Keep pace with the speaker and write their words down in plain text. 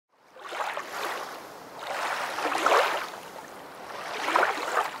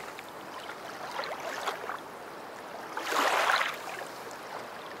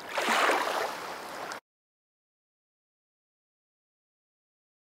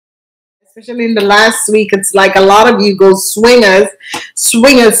especially in the last week. It's like a lot of you go swingers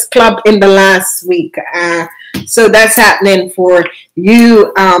club in the last week. So that's happening for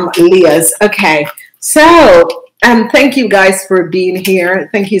you, Leahs. Okay, so thank you guys for being here.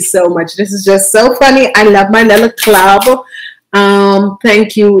 Thank you so much. This is just so funny. I love my little club.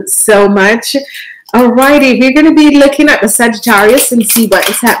 Thank you so much. Alrighty, we're going to be looking at the Sagittarius and see what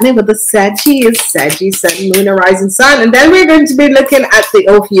is happening with the Saggy, Sun, Moon, and Rising Sun. And then we're going to be looking at the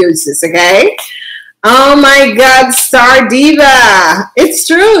Ophiuchus, okay? Oh my God, Star Diva. It's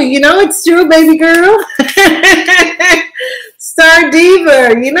true. You know it's true, baby girl. Star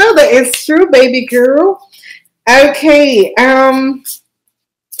Diva. You know that it's true, baby girl. Okay. All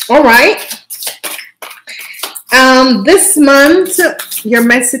right. This month, your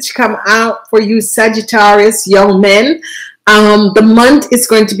message come out for you Sagittarius young men. The month is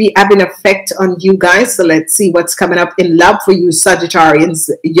going to be having effect on you guys. So let's see what's coming up in love for you Sagittarians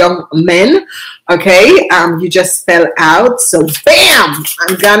young men. Okay, you just fell out. So bam,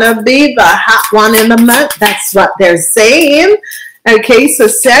 I'm gonna be the hot one in the month. That's what they're saying. Okay, so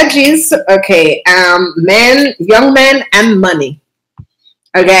Saggies, okay, men, young men and money.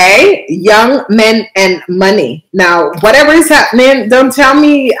 Okay, young men and money. Now, whatever is happening, don't tell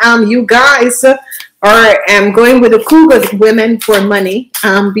me you guys are going with the cougar women for money.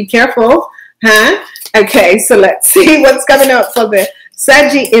 Be careful, huh? Okay, so let's see what's coming up for the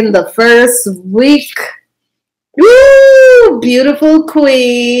Saggy in the first week. Woo! Beautiful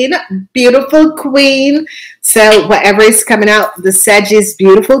queen, beautiful queen. So whatever is coming out, the Saggy's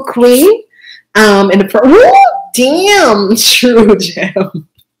beautiful queen. In the first, woo! Damn, true gem.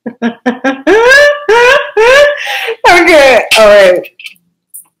 Okay, all right.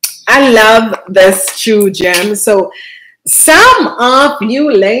 I love this true gem. So some of you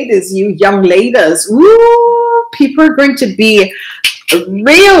ladies, you young ladies, woo, people are going to be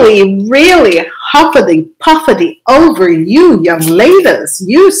really, really huffity over you, young ladies.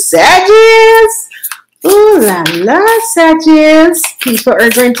 You Sagittarius. Ooh la la, Sagittarius. People are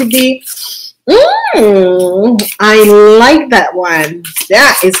going to be I like that one.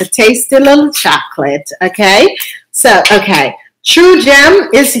 That is a tasty little chocolate. Okay, so okay, true gem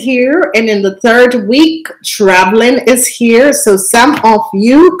is here, and in the third week traveling is here. So some of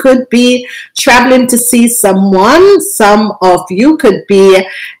you could be traveling to see someone. Some of you could be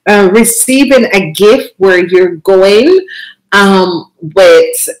receiving a gift where you're going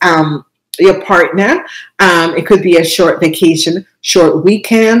with your partner. It could be a short vacation, short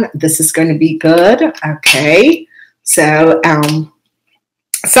weekend. This is going to be good. Okay, so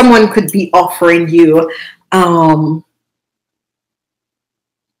someone could be offering you a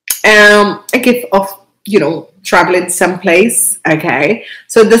gift of, you know, traveling someplace. Okay,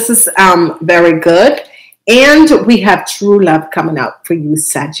 so this is very good. And we have true love coming out for you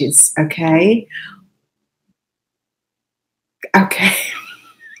Sagittarius. Okay, okay.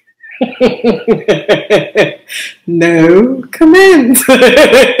 No comment.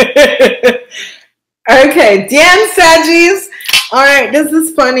 Okay, damn Saggies. All right, this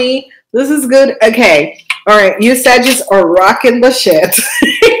is funny. This is good. Okay, all right, you Saggies are rocking the shit.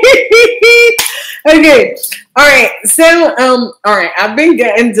 Okay, all right. So all right, I've been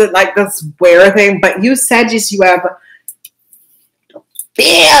getting to like this weird thing, but you Saggies, you have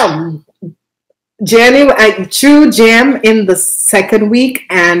bam. January, true gem in the second week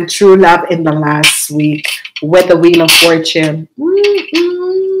and true love in the last week with the Wheel of Fortune.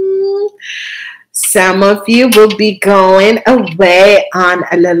 Some of you will be going away on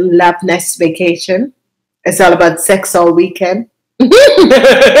a little love nest vacation. It's all about sex all weekend.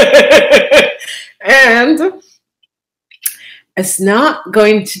 And it's not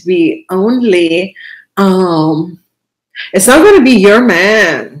going to be only, it's not going to be your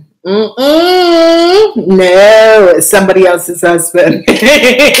man. No, it's somebody else's husband.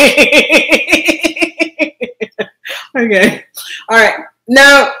 Okay, all right.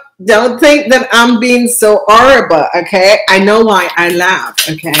 Now, don't think that I'm being so horrible. Okay, I know why I laugh.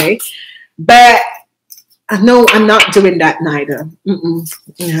 Okay, but no, I'm not doing that neither.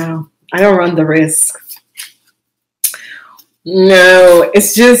 No, I don't run the risk. No,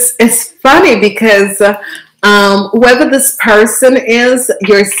 it's just, it's funny because whoever this person is,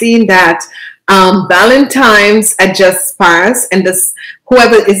 you're seeing that Valentine's had just passed, and this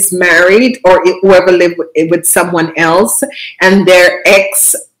whoever is married or whoever lived with someone else, and their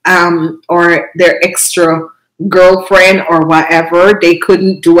ex or their extra girlfriend or whatever, they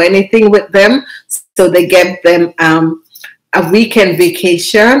couldn't do anything with them, so they gave them a weekend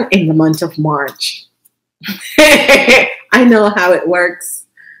vacation in the month of March. I know how it works.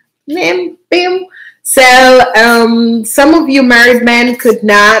 Bim, bim. So some of you married men could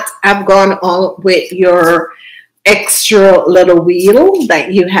not have gone on with your extra little wheel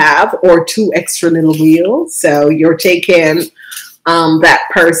that you have, or 2 extra little wheels. So you're taking that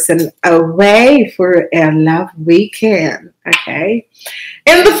person away for a love weekend. Okay.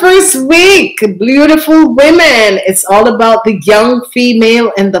 In the first week, beautiful women, it's all about the young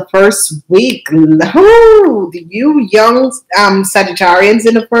female in the first week. Oh, you young Sagittarians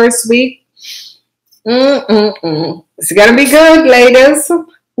in the first week. It's gonna be good, ladies.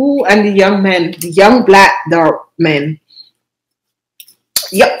 Ooh, and the young men, the young black dark men.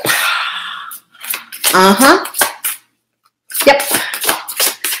 Yep. Yep.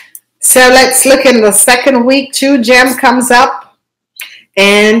 So let's look in the second week. 2 gem comes up,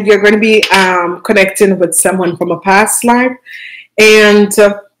 and you're going to be connecting with someone from a past life, and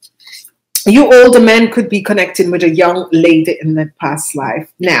you older men could be connecting with a young lady in the past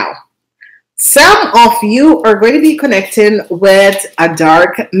life. Now, some of you are going to be connecting with a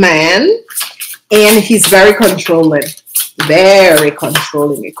dark man, and he's very controlling. Very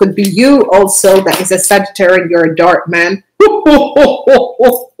controlling. It could be you also that is a Sagittarius and you're a dark man.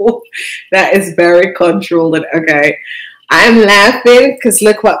 That is very controlling. Okay. I'm laughing because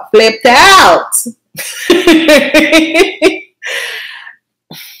look what flipped out.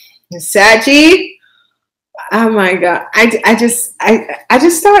 Saggy. Oh my God. I just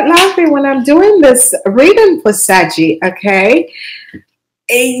start laughing when I'm doing this reading for Saggy. Okay.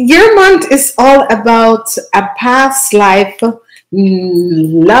 Your month is all about a past life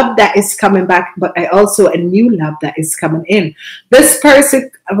love that is coming back, but also a new love that is coming in. This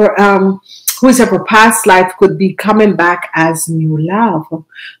person who's of a past life could be coming back as new love.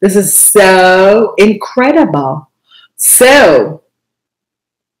 This is so incredible. So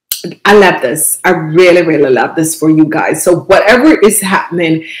I love this. I really, really love this for you guys. So whatever is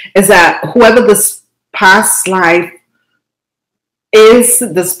happening is that whoever this past life is,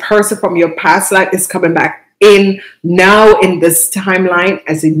 this person from your past life is coming back in now in this timeline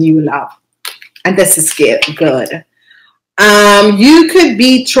as a new love. And this is good. You could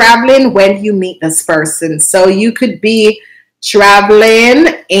be traveling when you meet this person. So you could be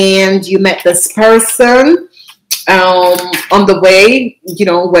traveling and you met this person on the way, you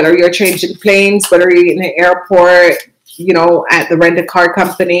know, whether you're changing planes, whether you're in the airport, you know, at the rental car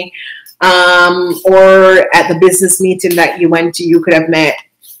company, or at the business meeting that you went to, you could have met.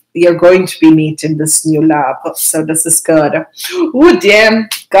 You're going to be meeting this new love. So this is good. Oh, damn.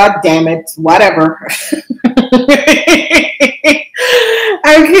 God damn it. Whatever.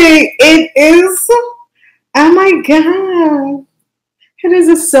 Okay. It is. Oh my God. It is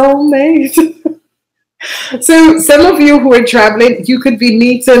a soulmate. So some of you who are traveling, you could be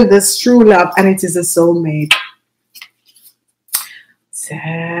meeting this true love, and it is a soulmate.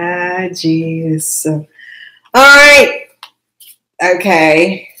 Saggies. All right.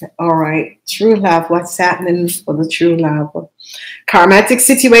 Okay. All right. True love. What's happening for the true love? Karmatic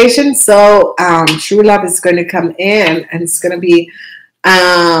situation. So true love is going to come in, and it's going to be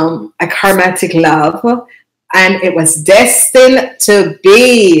a karmatic love, and it was destined to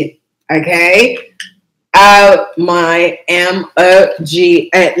be. Okay. Oh my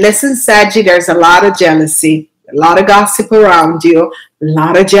M-O-G. Listen, Saggy, there's a lot of jealousy, a lot of gossip around you, a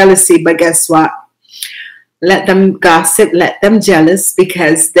lot of jealousy, but guess what? Let them gossip, let them jealous,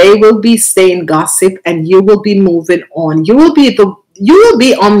 because they will be staying gossip and you will be moving on. You will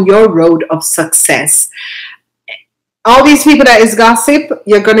be on your road of success. All these people that is gossip,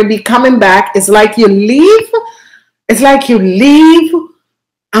 you're going to be coming back. It's like you leave. It's like you leave,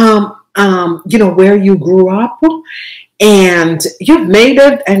 you know, where you grew up, and you've made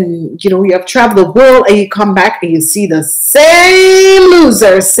it, and you know, you have traveled the world, and you come back and you see the same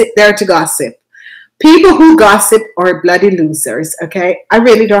losers sit there to gossip. People who gossip are bloody losers. Okay, I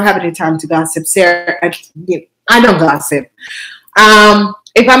really don't have any time to gossip, Sarah. I don't gossip.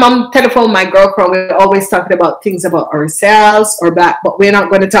 If I'm on telephone with my girlfriend, we're always talking about things about ourselves or that, but we're not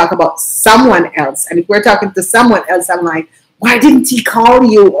going to talk about someone else. And if we're talking to someone else, I'm like, why didn't he call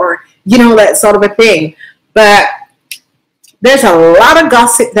you? Or, you know, that sort of a thing. But there's a lot of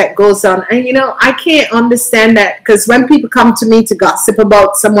gossip that goes on. And, you know, I can't understand that, because when people come to me to gossip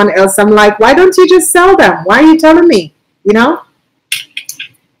about someone else, I'm like, why don't you just tell them? Why are you telling me? You know?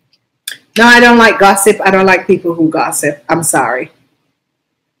 No, I don't like gossip. I don't like people who gossip. I'm sorry.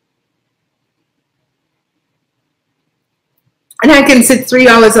 And I can sit 3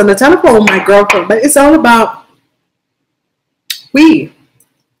 hours on the telephone with my girlfriend, but it's all about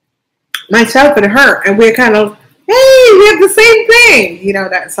myself and her, and we're kind of, hey, we have the same thing, you know,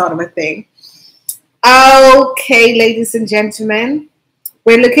 that sort of a thing. Okay, ladies and gentlemen,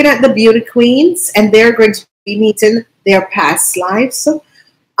 We're looking at the beauty queens, and they're going to be meeting their past lives.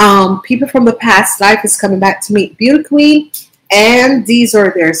 People from the past life is coming back to meet beauty queen, and these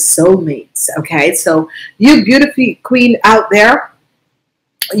are their soulmates. Okay, so you beauty queen out there,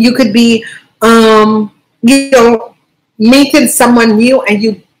 you could be meeting someone new, and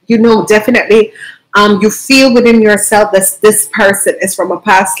you know definitely you feel within yourself that this person is from a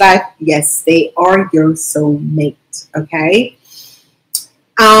past life. Yes, they are your soulmate. Okay.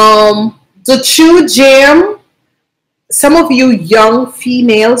 The true gem, some of you young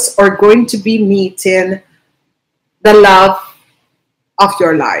females are going to be meeting the love of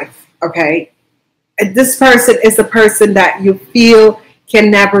your life. Okay. And this person is a person that you feel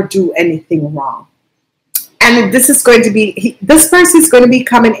can never do anything wrong. And this is going to be, this person is going to be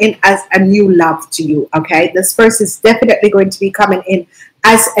coming in as a new love to you. Okay. This person is definitely going to be coming in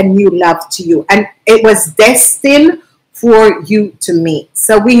as a new love to you. And it was destined for you to meet.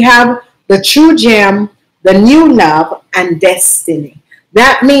 So we have the true gem, the new love, and destiny.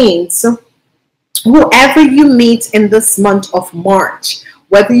 That means whoever you meet in this month of March,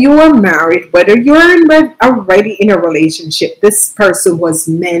 whether you are married, whether you're already in a relationship, this person was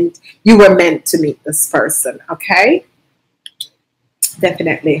meant, you were meant to meet this person. Okay.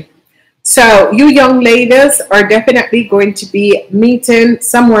 Definitely. So you young ladies are definitely going to be meeting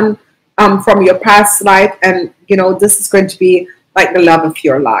someone from your past life, and you know this is going to be like the love of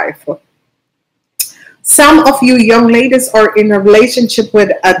your life. Some of you young ladies are in a relationship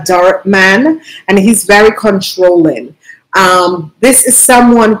with a dark man, and he's very controlling. This is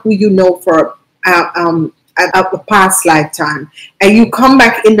someone who you know for a past lifetime, and you come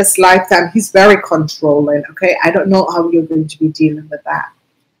back in this lifetime, he's very controlling. Okay, I don't know how you're going to be dealing with that.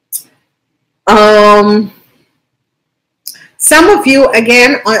 Some of you,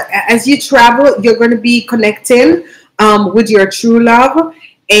 again, as you travel, you're going to be connecting with your true love.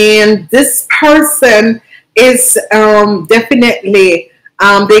 And this person is definitely,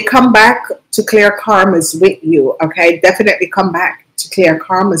 they come back to clear karmas with you. Okay, definitely come back to clear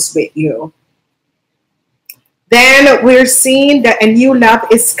karmas with you. Then we're seeing that a new love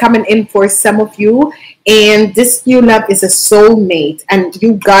is coming in for some of you. And this new love is a soulmate. And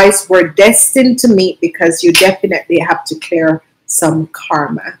you guys were destined to meet because you definitely have to clear some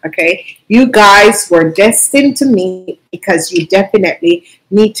karma. Okay. You guys were destined to meet because you definitely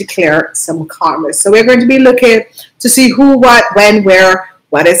need to clear some karma. So we're going to be looking to see who, what, when, where,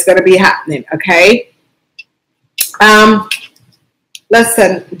 what is going to be happening. Okay.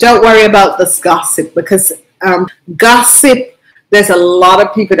 Listen, don't worry about this gossip, because gossip, there's a lot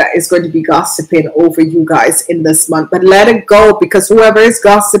of people that is going to be gossiping over you guys in this month, but let it go, because whoever is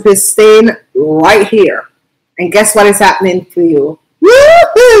gossip is staying right here. And guess what is happening for you?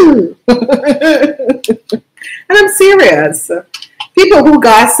 Woohoo! And I'm serious. People who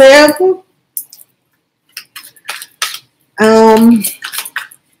gossip,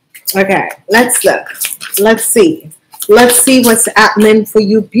 okay, let's look. Let's see. Let's see what's happening for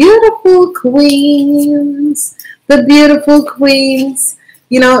you beautiful queens. The beautiful queens.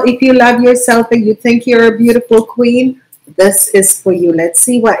 You know, if you love yourself and you think you're a beautiful queen, this is for you. Let's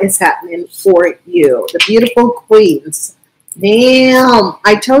see what is happening for you. The beautiful queens. Damn,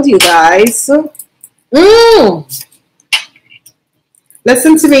 I told you guys.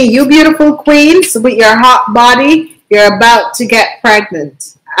 Listen to me, you beautiful queens with your hot body, you're about to get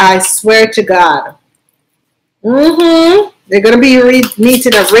pregnant. I swear to God. They're going to be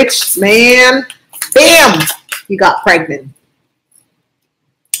meeting a rich man. Bam! You got pregnant.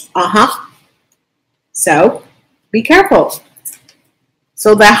 So, be careful.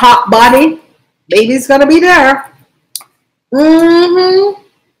 So, that hot body, baby's going to be there.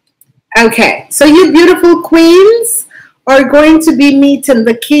 Okay. So, you beautiful queens are going to be meeting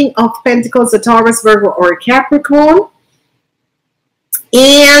the King of Pentacles, a Taurus, Virgo, or Capricorn.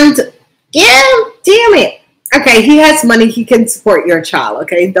 And, yeah, damn it. Okay, he has money. He can support your child.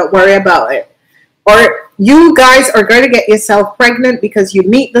 Okay, don't worry about it. Or you guys are going to get yourself pregnant because you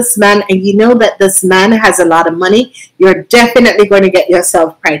meet this man and you know that this man has a lot of money. You're definitely going to get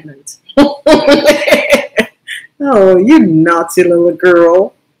yourself pregnant. Oh, you naughty little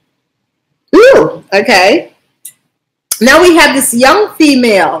girl. Ooh, okay. Now we have this young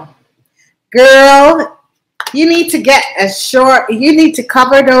female. Girl, you need to get a short, you need to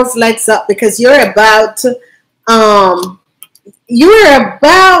cover those legs up, because you're about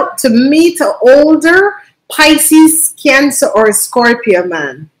to meet an older Pisces, Cancer, or Scorpio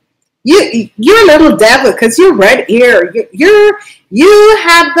man. You're a little devil, because you're red here. You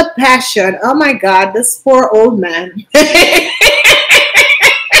have the passion. Oh my God, this poor old man.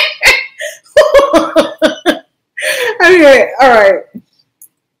 Okay, all right.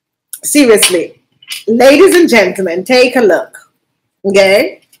 Seriously, ladies and gentlemen, take a look.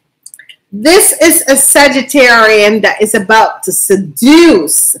 Okay, this is a Sagittarian that is about to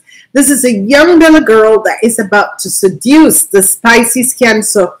seduce. This is a young little girl that is about to seduce the Pisces,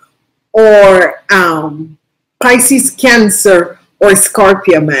 Cancer, or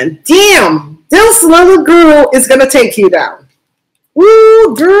Scorpio man. Damn, this little girl is gonna take you down.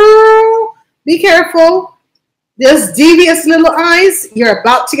 Ooh, girl, be careful. Those devious little eyes, you're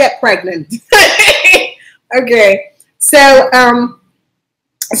about to get pregnant. Okay, so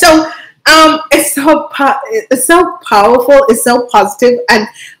it's so powerful, it's so positive. And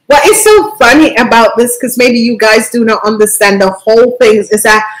what is so funny about this, because maybe you guys do not understand the whole thing, is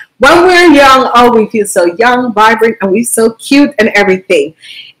that when we're young, oh, we feel so young, vibrant, and we're so cute and everything.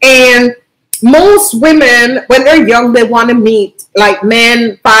 And most women, when they're young, they want to meet like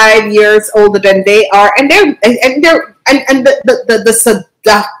men 5 years older than they are, and the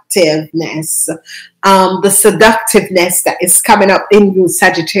seductiveness that is coming up in you,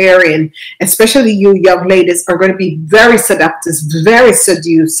 Sagittarian, especially you young ladies, are going to be very seductive, very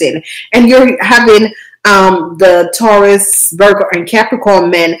seducing, and you're having the Taurus, Virgo, and Capricorn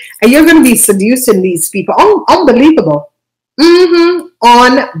men, and you're going to be seducing these people. Unbelievable.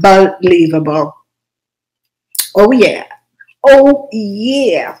 Unbelievable. Oh yeah. Oh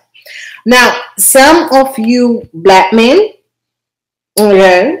yeah. Now, some of you black men,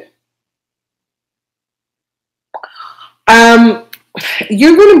 okay,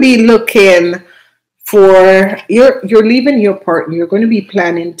 you're going to be looking for, you're leaving your partner. You're going to be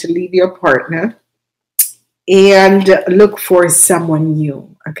planning to leave your partner and look for someone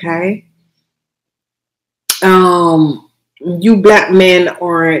new. Okay. You black men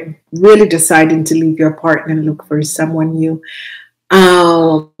are really deciding to leave your partner and look for someone new.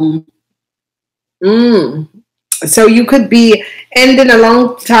 So you could be ending a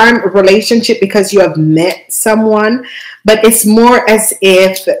long time relationship because you have met someone, but it's more as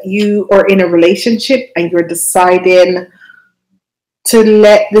if you are in a relationship and you're deciding to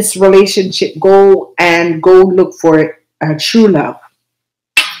let this relationship go and go look for true love.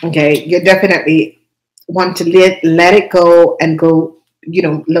 Okay, you definitely want to let it go and go,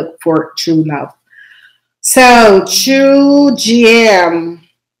 look for true love. So true gem.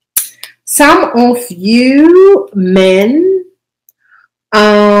 Some of you men,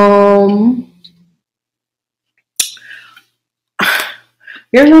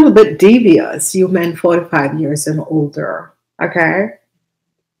 you're a little bit devious. You men 45 years and older. Okay,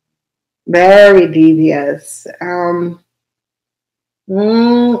 very devious.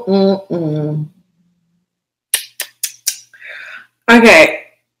 Okay,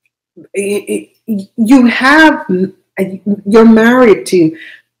 you're married to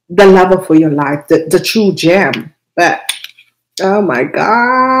the lover for your life, the true gem. But oh my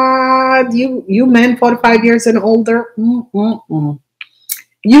God, you men 45 years and older, you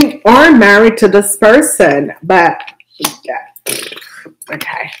are married to this person, but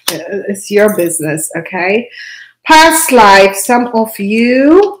okay, it's your business. Okay, past life. Some of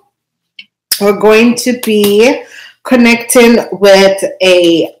you are going to be connecting with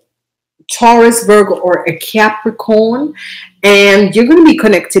a Taurus, Virgo, or a Capricorn, and you're going to be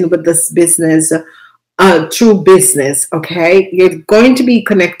connecting with this business, true business. Okay, you're going to be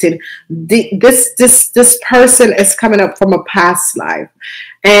connecting. This person is coming up from a past life,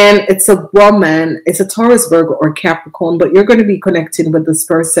 and it's a woman. It's a Taurus, Virgo, or Capricorn, but you're going to be connecting with this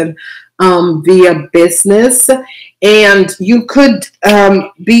person via business, and you could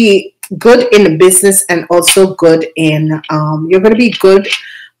be good in business and also good in you're going to be good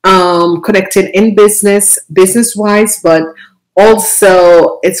connected in business wise, but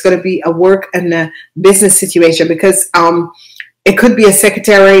also it's going to be a work and a business situation, because it could be a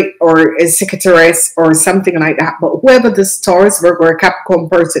secretary or a secretaryess or something like that. But whoever this Taurus, Virgo, or Capricorn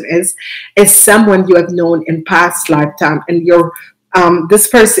person is someone you have known in past lifetime, and you're this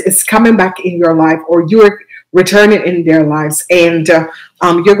person is coming back in your life, or you're returning in their lives, and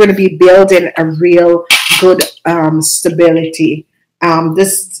you're going to be building a real good stability.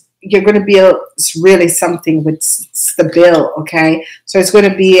 You're going to build really something with stable. Okay, so it's going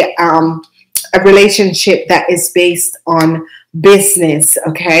to be a relationship that is based on business.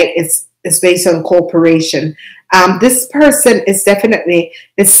 Okay, it's based on cooperation. This person is definitely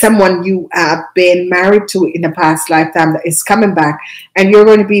someone you have been married to in a past lifetime that is coming back, and you're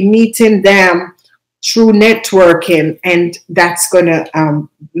going to be meeting them through networking, and that's going to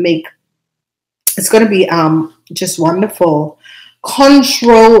it's going to be just wonderful.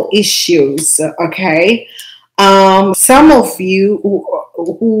 Control issues. Okay, some of you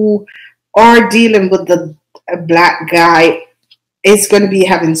who are dealing with the black guy is going to be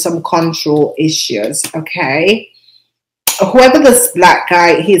having some control issues. Okay, whoever this black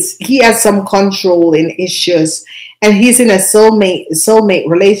guy, he has some controlling issues, and he's in a soulmate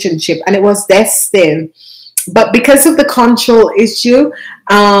relationship, and it was destined. But because of the control issue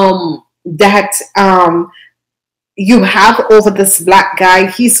that you have over this black guy,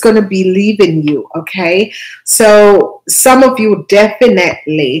 he's going to be leaving you. Okay, so some of you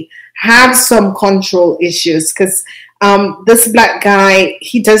definitely have some control issues, because this black guy,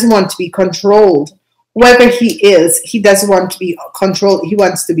 he doesn't want to be controlled. Whoever he is, he doesn't want to be controlled. He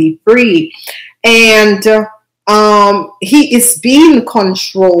wants to be free, and he is being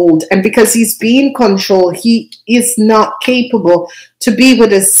controlled, and because he's being controlled, he is not capable to be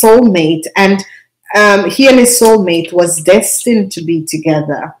with his soulmate. And he and his soulmate was destined to be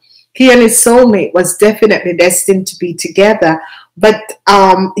together. He and his soulmate was definitely destined to be together, but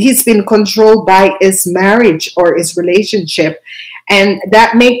he's been controlled by his marriage or his relationship, and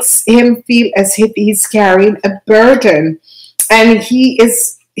that makes him feel as if he's carrying a burden, and he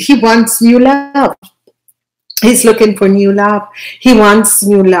wants new love. He's looking for new love. He wants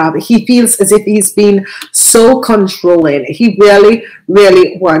new love. He feels as if he's been so controlling. He really,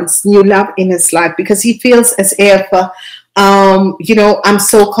 really wants new love in his life, because he feels as if, you know, I'm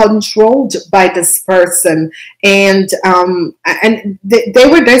so controlled by this person. And they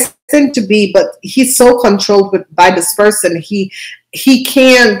were destined to be, but he's so controlled by this person. He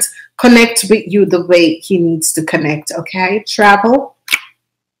can't connect with you the way he needs to connect. Okay, travel.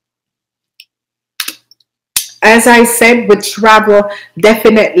 As I said, with travel,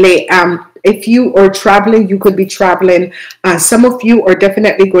 definitely, if you are traveling, you could be traveling. Some of you are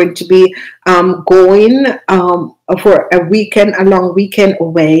definitely going to be going for a weekend, a long weekend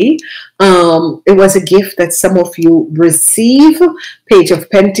away. It was a gift that some of you receive, Page of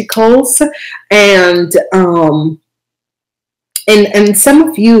Pentacles, and some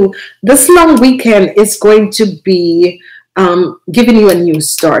of you, this long weekend is going to be giving you a new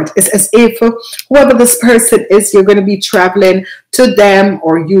start. It's as if whoever this person is, you're going to be traveling to them,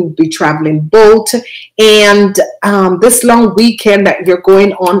 or you'll be traveling both. And this long weekend that you're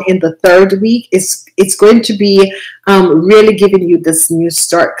going on in the third week, it's going to be really giving you this new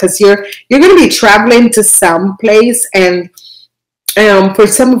start, because you're going to be traveling to some place, and for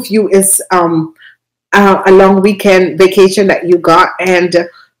some of you it's a long weekend vacation that you got. And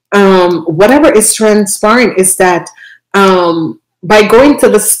whatever is transpiring is that by going to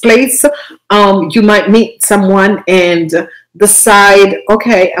this place, you might meet someone and decide,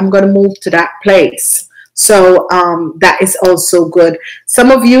 okay, I'm going to move to that place. So that is also good.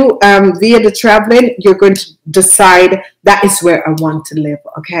 Some of you, via the traveling, you're going to decide that is where I want to live.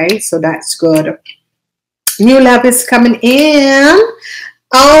 Okay, so that's good. New love is coming in.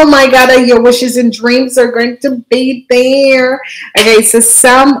 Oh my God, your wishes and dreams are going to be there. Okay, so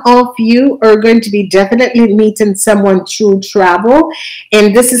some of you are going to be definitely meeting someone through travel,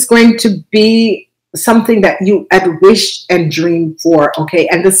 and this is going to be something that you had wished and dreamed for. Okay,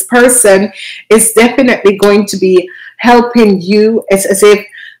 and this person is definitely going to be helping you. It's as if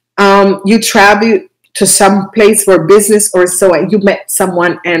you travel to some place for business or so, and you met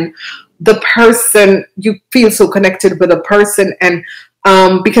someone, and the person, you feel so connected with a person, and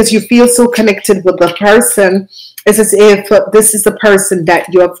because you feel so connected with the person, it's as if this is the person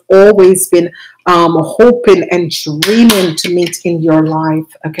that you have always been hoping and dreaming to meet in your life.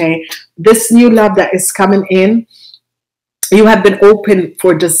 Okay, this new love that is coming in, you have been open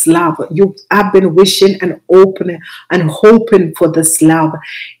for this love. You have been wishing and open and hoping for this love,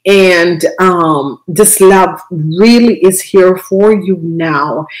 and this love really is here for you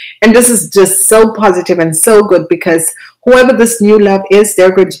now. And this is just so positive and so good, because whoever this new love is,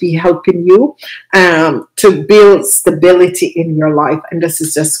 they're going to be helping you to build stability in your life. And this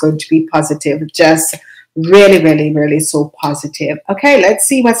is just going to be positive, just really, really, really so positive. Okay, let's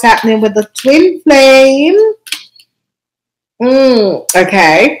see what's happening with the twin flame.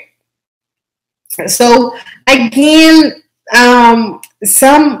 Okay, so again,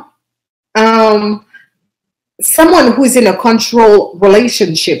 someone who's in a control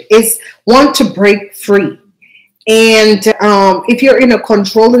relationship is want to break free. And if you're in a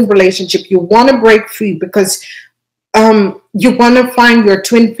controlling relationship, you want to break free because you want to find your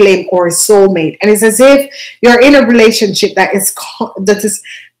twin flame or soulmate. And it's as if you're in a relationship that is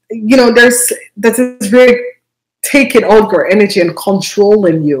you know, that is very taking all your energy and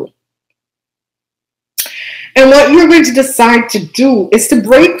controlling you. And what you're going to decide to do is to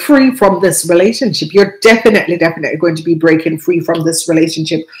break free from this relationship. You're definitely going to be breaking free from this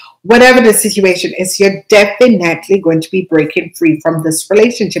relationship. Whatever the situation is, you're definitely going to be breaking free from this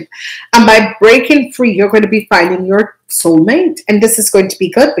relationship. And by breaking free, you're going to be finding your soulmate. And this is going to be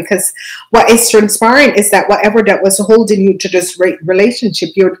good, because what is transpiring is that whatever that was holding you to this relationship,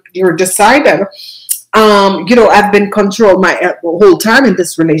 you're decided, you know, I've been controlled my whole time in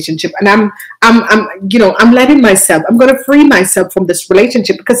this relationship, and I'm letting myself, I'm going to free myself from this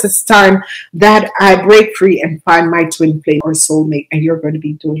relationship, because it's time that I break free and find my twin flame or soulmate. And you're going to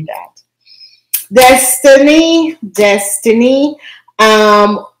be doing that. Destiny.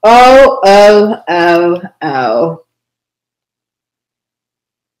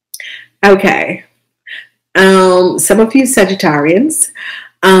 Okay. Some of you Sagittarians,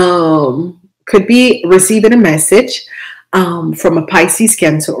 could be receiving a message from a Pisces,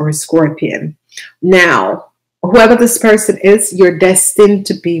 Cancer, or a Scorpion. Now, whoever this person is, you're destined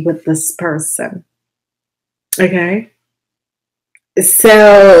to be with this person. Okay?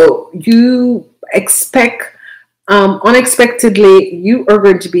 So you expect, unexpectedly, you are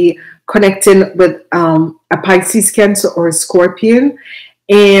going to be connecting with a Pisces, Cancer, or a Scorpion.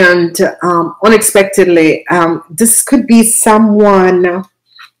 And unexpectedly, this could be someone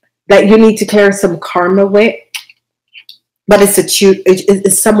that you need to clear some karma with, but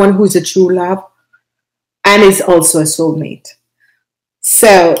it's someone who's a true love and is also a soulmate.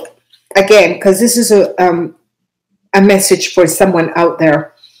 So again, because this is a message for someone out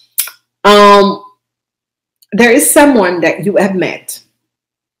there, there is someone that you have met,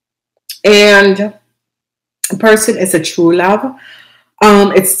 and a person is a true love.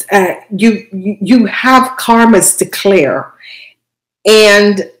 It's you have karmas to clear,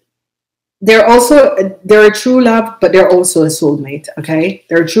 and they're a true love, but they're also a soulmate. Okay,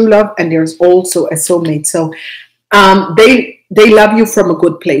 they're a true love, and there's also a soulmate. So they love you from a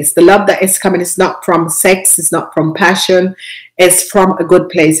good place. The love that is coming is not from sex, it's not from passion, it's from a good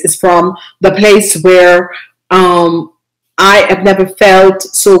place. It's from the place where I have never felt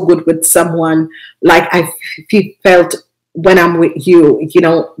so good with someone like I felt when I'm with you. You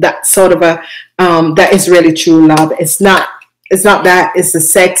know, that sort of a that is really true love. It's not that it's the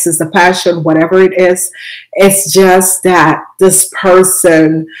sex, it's the passion, whatever it is. It's just that this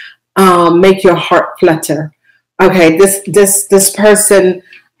person make your heart flutter. Okay, this person,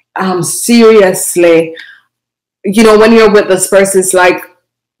 seriously, you know, when you're with this person, it's like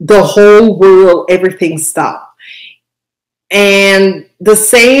the whole world, everything stops. And the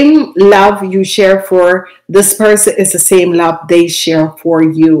same love you share for this person is the same love they share for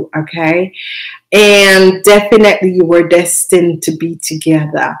you. Okay, and definitely you were destined to be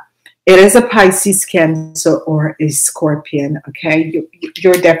together. It is a Pisces, Cancer, or a Scorpion. Okay,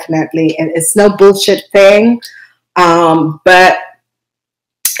 you're definitely, and it's no bullshit thing. But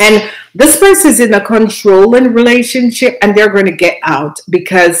this person is in a controlling relationship, and they're going to get out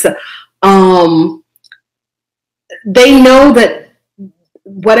because they know that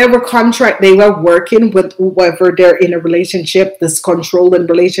whatever contract they were working with, whoever they're in a relationship, this controlling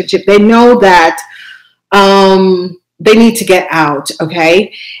relationship, they know that they need to get out.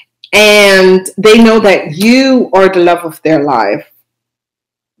 Okay, and they know that you are the love of their life.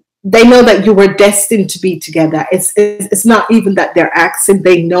 They know that you were destined to be together. It's not even that they're asking,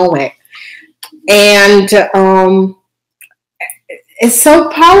 they know it. And it's so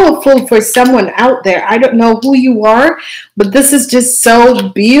powerful for someone out there. I don't know who you are, but this is just so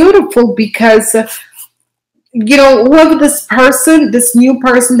beautiful because, you know, whoever this person, this new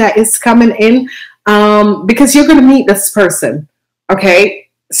person that is coming in, because you're going to meet this person, okay?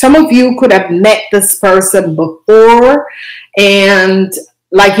 Some of you could have met this person before, and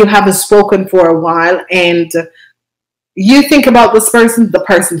like you haven't spoken for a while, and you think about this person, the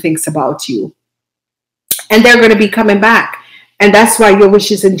person thinks about you. And they're going to be coming back. And that's why your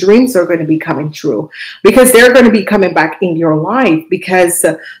wishes and dreams are going to be coming true. Because they're going to be coming back in your life. Because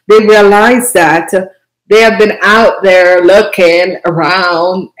they realize that they have been out there looking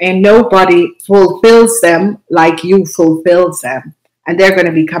around and nobody fulfills them like you fulfills them. And they're going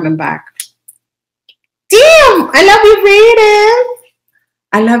to be coming back. Damn! I love you reading.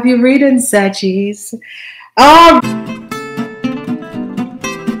 I love you reading, Saggies. Oh.